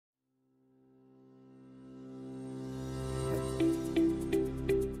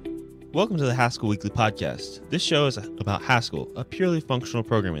Welcome to the Haskell Weekly Podcast. This show is about Haskell, a purely functional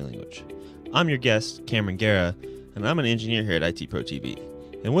programming language. I'm your guest, Cameron Gera, and I'm an engineer here at IT Pro TV.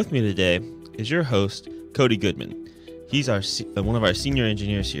 And with me today is your host, Cody Goodman. He's one of our senior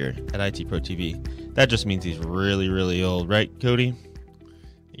engineers here at IT Pro TV. That just means he's really, really old, right, Cody?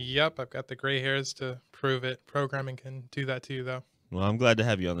 Yep, I've got the gray hairs to prove it. Programming can do that to you, though. Well, I'm glad to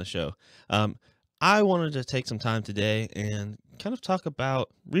have you on the show. I wanted to take some time today and kind of talk about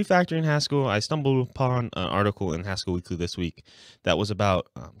refactoring Haskell. I stumbled upon an article in Haskell Weekly this week that was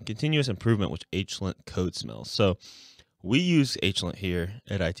about continuous improvement with HLint code smells. So we use HLint here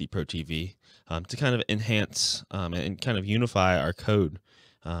at IT Pro TV to kind of enhance and kind of unify our code.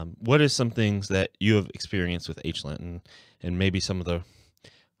 What is some things that you have experienced with HLint and maybe some of the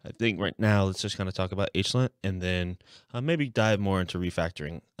I think right now, let's just kind of talk about HLint and then maybe dive more into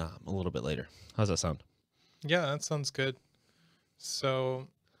refactoring a little bit later. How's that sound? Yeah, that sounds good. So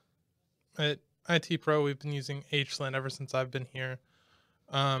at IT Pro, we've been using HLint ever since I've been here.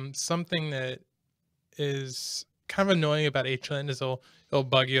 Something that is kind of annoying about HLint is it'll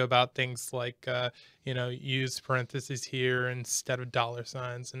bug you about things like, use parentheses here instead of dollar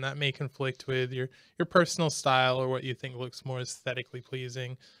signs. And that may conflict with your personal style or what you think looks more aesthetically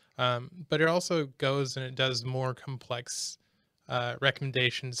pleasing. But it also goes and it does more complex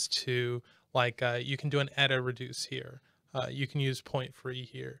recommendations to, like, you can do an edit reduce here. You can use point free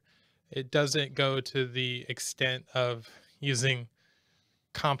here. It doesn't go to the extent of using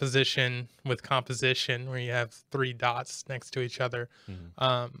composition with composition where you have three dots next to each other.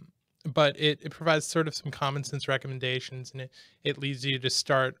 But it provides sort of some common sense recommendations, and it leads you to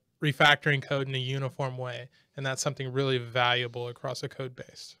start refactoring code in a uniform way. And that's something really valuable across a code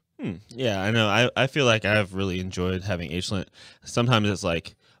base. Yeah, I know. I feel like I've really enjoyed having HLint. Sometimes it's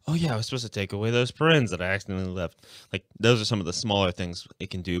like, oh yeah, I was supposed to take away those parens that I accidentally left. Like those are some of the smaller things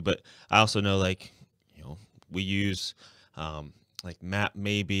it can do. But I also know, we use like map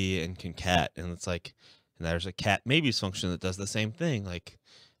maybe and concat, and it's like, and there's a cat maybes function that does the same thing,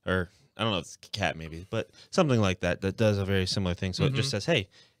 or I don't know if it's cat maybe, but something like that does a very similar thing. So it just says, hey,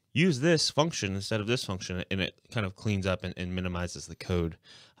 use this function instead of this function, and it kind of cleans up and minimizes the code,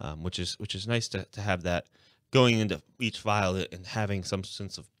 which is nice to have that going into each file and having some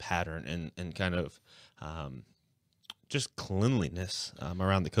sense of pattern and kind of just cleanliness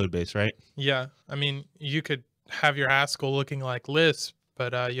around the code base, right? Yeah, I mean, you could have your Haskell looking like Lisp,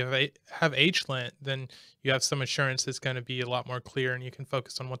 but you have HLint, then you have some assurance it's going to be a lot more clear, and you can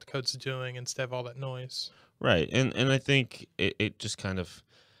focus on what the code's doing instead of all that noise. Right, and I think it just kind of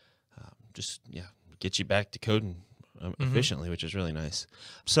get you back to coding efficiently, which is really nice.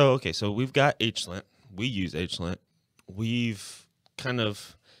 So we've got HLint. We use HLint. We've kind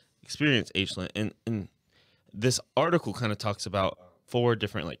of experienced HLint, and this article kind of talks about 4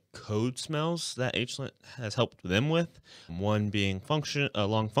 different code smells that HLint has helped them with. One being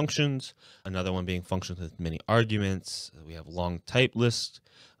long functions, another one being functions with many arguments. We have long type lists,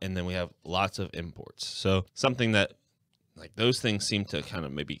 and then we have lots of imports. So something that those things seem to kind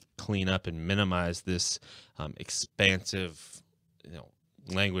of maybe clean up and minimize this expansive,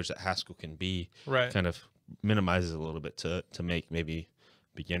 language that Haskell can be. Right. Kind of minimizes a little bit to make maybe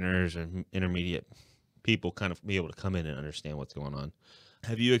beginners or intermediate people kind of be able to come in and understand what's going on.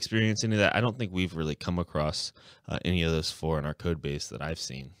 Have you experienced any of that? I don't think we've really come across any of those 4 in our code base that I've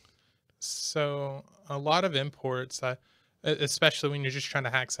seen. So a lot of imports, especially when you're just trying to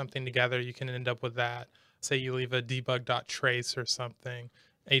hack something together, you can end up with that. Say you leave a debug.trace or something,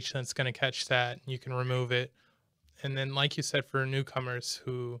 HLint's going to catch that, and you can remove it. And then, like you said, for newcomers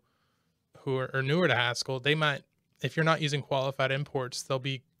who are newer to Haskell, they might, if you're not using qualified imports, they'll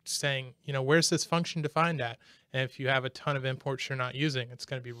be saying, where's this function defined at? And if you have a ton of imports you're not using, it's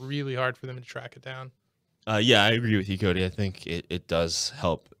going to be really hard for them to track it down. Yeah, I agree with you, Cody. I think it does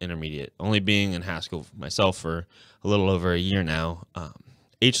help intermediate. Only being in Haskell myself for a little over a year now,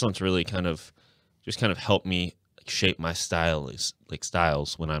 HLint's really kind of helped me shape my styles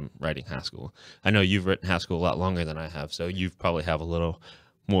when I'm writing Haskell. I know you've written Haskell a lot longer than I have, so you probably have a little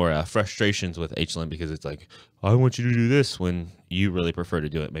more frustrations with HLint because it's like, I want you to do this when you really prefer to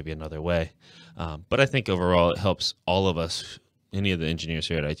do it maybe another way. But I think overall it helps all of us, any of the engineers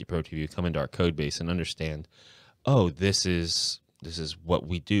here at IT Pro TV, come into our code base and understand, oh, this is what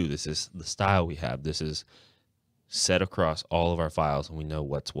we do. This is the style we have. This is set across all of our files, and we know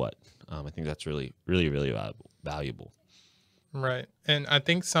what's what. I think that's really, really, really valuable. Right. And I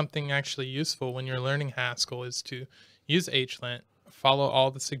think something actually useful when you're learning Haskell is to use HLint, follow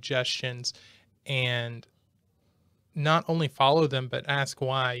all the suggestions, and not only follow them, but ask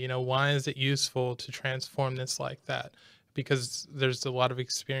why. Why is it useful to transform this like that? because there's a lot of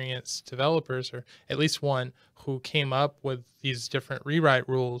experienced developers, or at least one, who came up with these different rewrite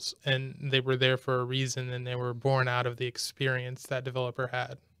rules, and they were there for a reason, and they were born out of the experience that developer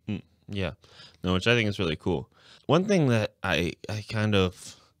had. Yeah, no, which I think is really cool. One thing that I kind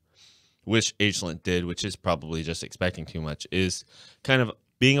of wish HLint did, which is probably just expecting too much, is kind of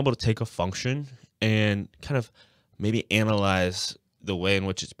being able to take a function and kind of maybe analyze the way in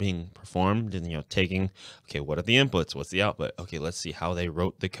which it's being performed, and taking, okay, what are the inputs, what's the output, okay, let's see how they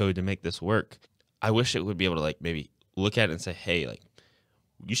wrote the code to make this work. I wish it would be able to like maybe look at it and say, hey, like,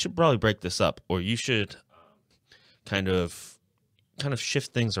 you should probably break this up, or you should kind of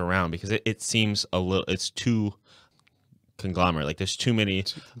shift things around, because it seems a little, it's too conglomerate. Like there's too many,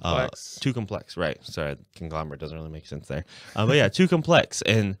 too complex, right? Sorry, conglomerate doesn't really make sense there. But yeah, too complex.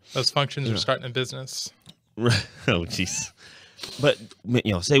 And Those functions are starting a business. Right. Oh, jeez. But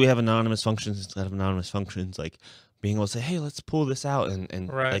say we have anonymous functions instead of anonymous functions, like being able to say, hey, let's pull this out,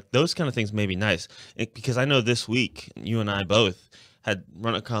 and Right. like those kind of things may be nice. Because I know this week you and I both had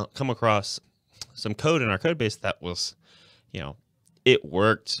come across some code in our code base that was, it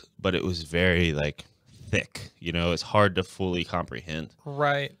worked, but it was very like thick. It's hard to fully comprehend.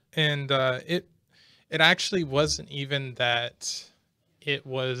 Right. And it actually wasn't even that it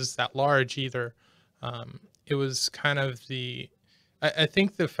was that large either. It was kind of I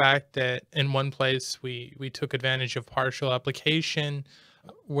think the fact that in one place we took advantage of partial application,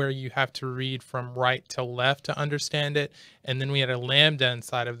 where you have to read from right to left to understand it. And then we had a lambda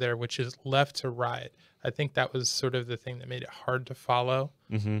inside of there, which is left to right. I think that was sort of the thing that made it hard to follow.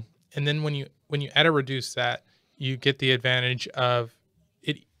 Mm-hmm. And then when you edit reduce that, you get the advantage of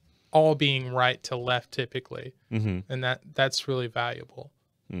it all being right to left typically. Mm-hmm. And that's really valuable.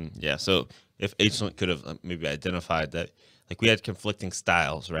 Yeah. So if HLint could have maybe identified that, like, we had conflicting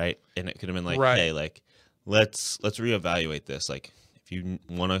styles, right? And it could have been like, Right. hey, like, let's reevaluate this. Like, if you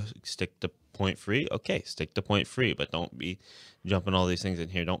want to stick to point free, okay, stick to point free, but don't be jumping all these things in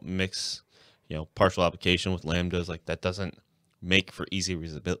here. Don't mix, partial application with lambdas. Like, that doesn't make for easy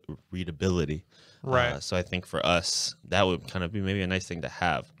readability. Right. So I think for us, that would kind of be maybe a nice thing to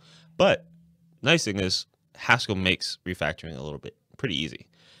have. But nice thing is Haskell makes refactoring a little bit pretty easy.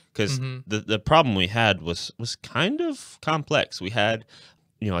 Because the problem we had was kind of complex. We had,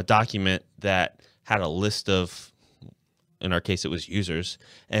 a document that had a list of, in our case, it was users,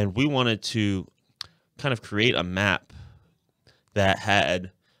 and we wanted to kind of create a map that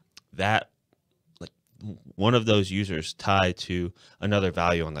had that, like, one of those users tied to another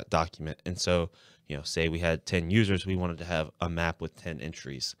value on that document. And so, say we had 10 users, we wanted to have a map with 10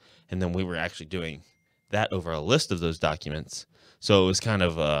 entries, and then we were actually doing that over a list of those documents. So it was kind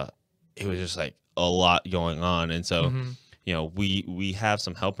of it was just like a lot going on. And so, we have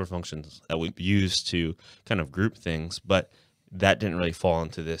some helper functions that we use to kind of group things, but that didn't really fall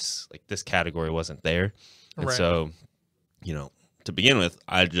into this, like, this category wasn't there. And Right. so, to begin with,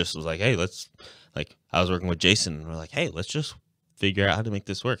 I just was like, hey, I was working with Jason, and we're like, hey, let's just figure out how to make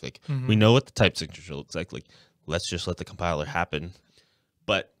this work. Like, we know what the type signature looks like. Like, let's just let the compiler happen.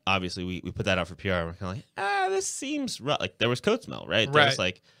 But obviously, we put that out for PR, and we're kind of like, this seems rough. Like, there was code smell, right? There was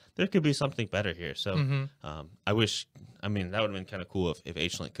like, there could be something better here. So that would have been kind of cool if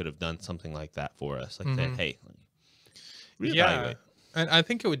HLint could have done something like that for us. Like, say, hey, reevaluate. Yeah. And I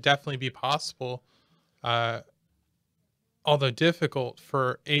think it would definitely be possible, although difficult,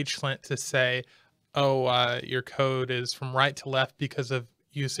 for HLint to say, your code is from right to left because of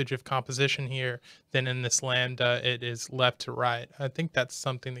usage of composition here, then in this lambda it is left to right. I think that's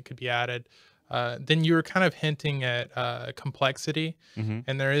something that could be added. Then you were kind of hinting at complexity,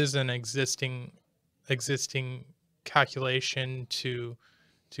 and there is an existing calculation to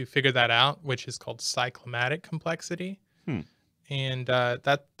figure that out, which is called cyclomatic complexity. And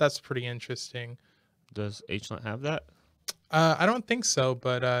that's pretty interesting. Does HLint have that? I don't think so,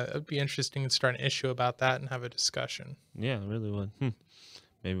 but it'd be interesting to start an issue about that and have a discussion. Yeah, it really would.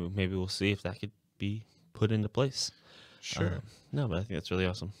 Maybe we'll see if that could be put into place. Sure. No, but I think that's really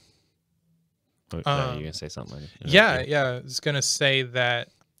awesome. You're gonna say something? Yeah. I was gonna say that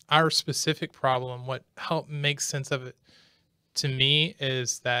our specific problem, what helped make sense of it to me,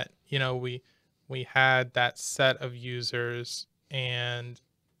 is that we had that set of users, and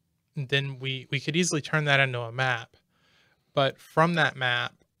then we could easily turn that into a map. But from that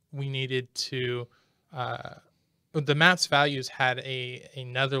map, we needed to the map's values had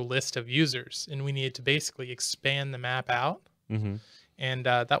another list of users, and we needed to basically expand the map out. And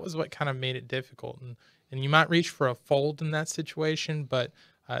that was what kind of made it difficult. And you might reach for a fold in that situation, but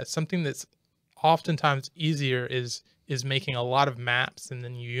something that's oftentimes easier is is making a lot of maps and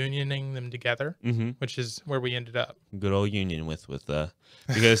then unioning them together, Mm-hmm. which is where we ended up. Good old union with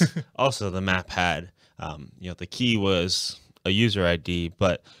because also the map had the key was a user ID,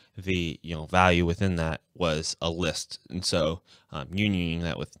 but the value within that was a list, and so unioning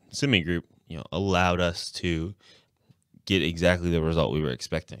that with semigroup allowed us to get exactly the result we were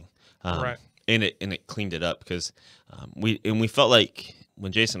expecting. Right. And it cleaned it up because we felt like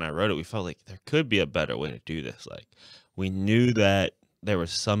when Jason and I wrote it, we felt like there could be a better way to do this. Like we knew that there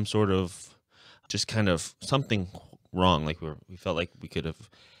was some sort of just kind of something wrong. Like we felt like we could have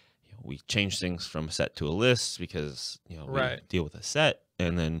we changed things from a set to a list because Right. we deal with a set,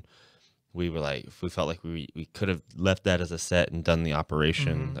 and then we were like we felt like we could have left that as a set and done the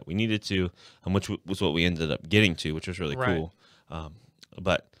operation that we needed to, which was what we ended up getting to, which was really Right. cool.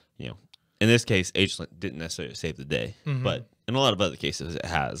 But in this case, HLint didn't necessarily save the day, but in a lot of other cases it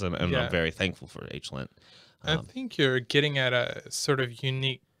has, and Yeah. I'm very thankful for HLint. I think you're getting at a sort of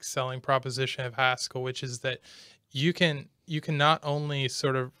unique selling proposition of Haskell, which is that you can not only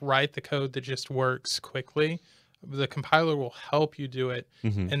sort of write the code that just works quickly, the compiler will help you do it.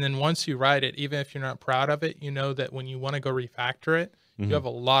 And then once you write it, even if you're not proud of it, you know that when you want to go refactor it, you have a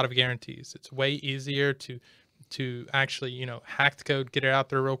lot of guarantees. It's way easier to actually, hack the code, get it out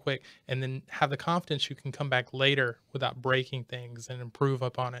there real quick, and then have the confidence you can come back later without breaking things and improve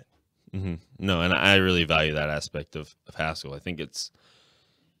upon it. No, and I really value that aspect of Haskell. I think it's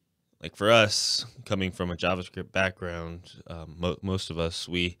like for us coming from a JavaScript background, most of us,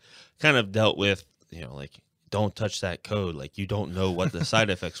 we kind of dealt with, like, don't touch that code. Like you don't know what the side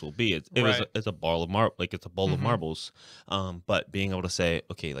effects will be. It's a ball of it's a bowl of marbles. But being able to say,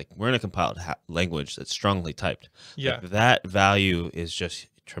 okay, like we're in a compiled language that's strongly typed. Yeah. Like, that value is just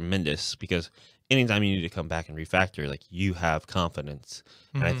tremendous because anytime you need to come back and refactor, like you have confidence.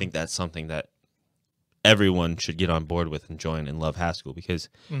 And I think that's something that everyone should get on board with and join and love Haskell because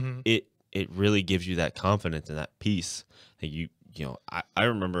it really gives you that confidence and that peace that I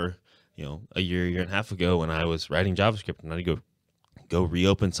remember a year and a half ago when I was writing JavaScript and I'd go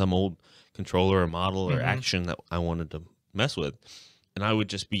reopen some old controller or model or action that I wanted to mess with, and I would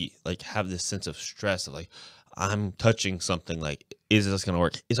just be like have this sense of stress of like I'm touching something, like is this gonna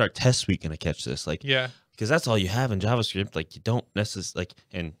work? Is our test suite gonna catch this? Like because that's all you have in JavaScript. Like you don't necessarily like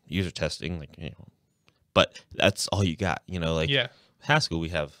in user testing, like but that's all you got. Haskell, we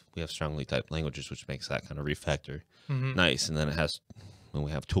have strongly typed languages, which makes that kind of refactor nice, and then it has. When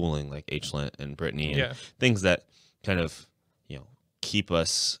we have tooling like HLint and Brittany and things that kind of, keep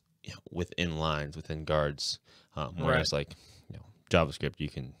us within lines, within guards. Whereas like, JavaScript, you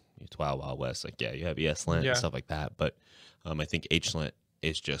can Wild West, like, you have ESLint and stuff like that. But I think HLint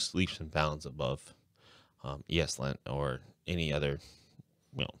is just leaps and bounds above ESLint or any other,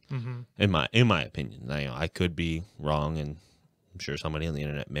 in my opinion. Now, I could be wrong, and I'm sure somebody on the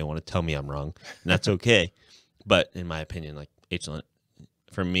internet may want to tell me I'm wrong, and that's okay. But in my opinion, like HLint,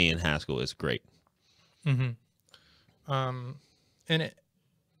 for me in Haskell is great. And it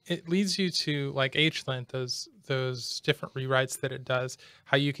leads you to like HLint, those different rewrites that it does,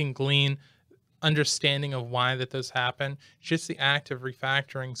 how you can glean understanding of why that those happen. Just the act of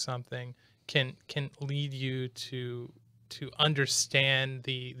refactoring something can lead you to understand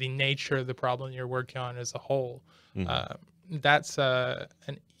the nature of the problem you're working on as a whole. That's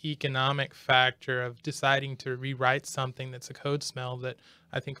an economic factor of deciding to rewrite something that's a code smell that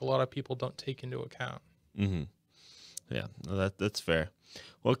I think a lot of people don't take into account. Yeah, no, that's fair.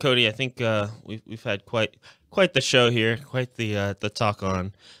 Well, Cody, I think we've had quite the show here, quite the talk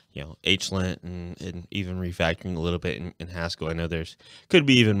on HLint and even refactoring a little bit in Haskell. I know there's could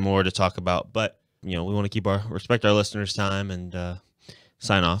be even more to talk about, but we want to respect our listeners' time and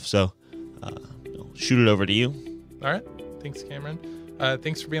sign off. So shoot it over to you. All right, thanks, Cameron.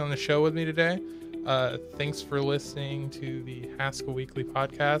 Thanks for being on the show with me today. Thanks for listening to the Haskell Weekly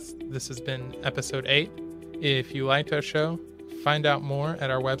podcast. This has been episode 8. If you liked our show, find out more at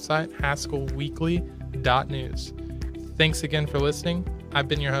our website, haskellweekly.news. Thanks again for listening. I've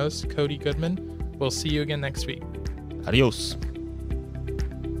been your host, Cody Goodman. We'll see you again next week. Adios.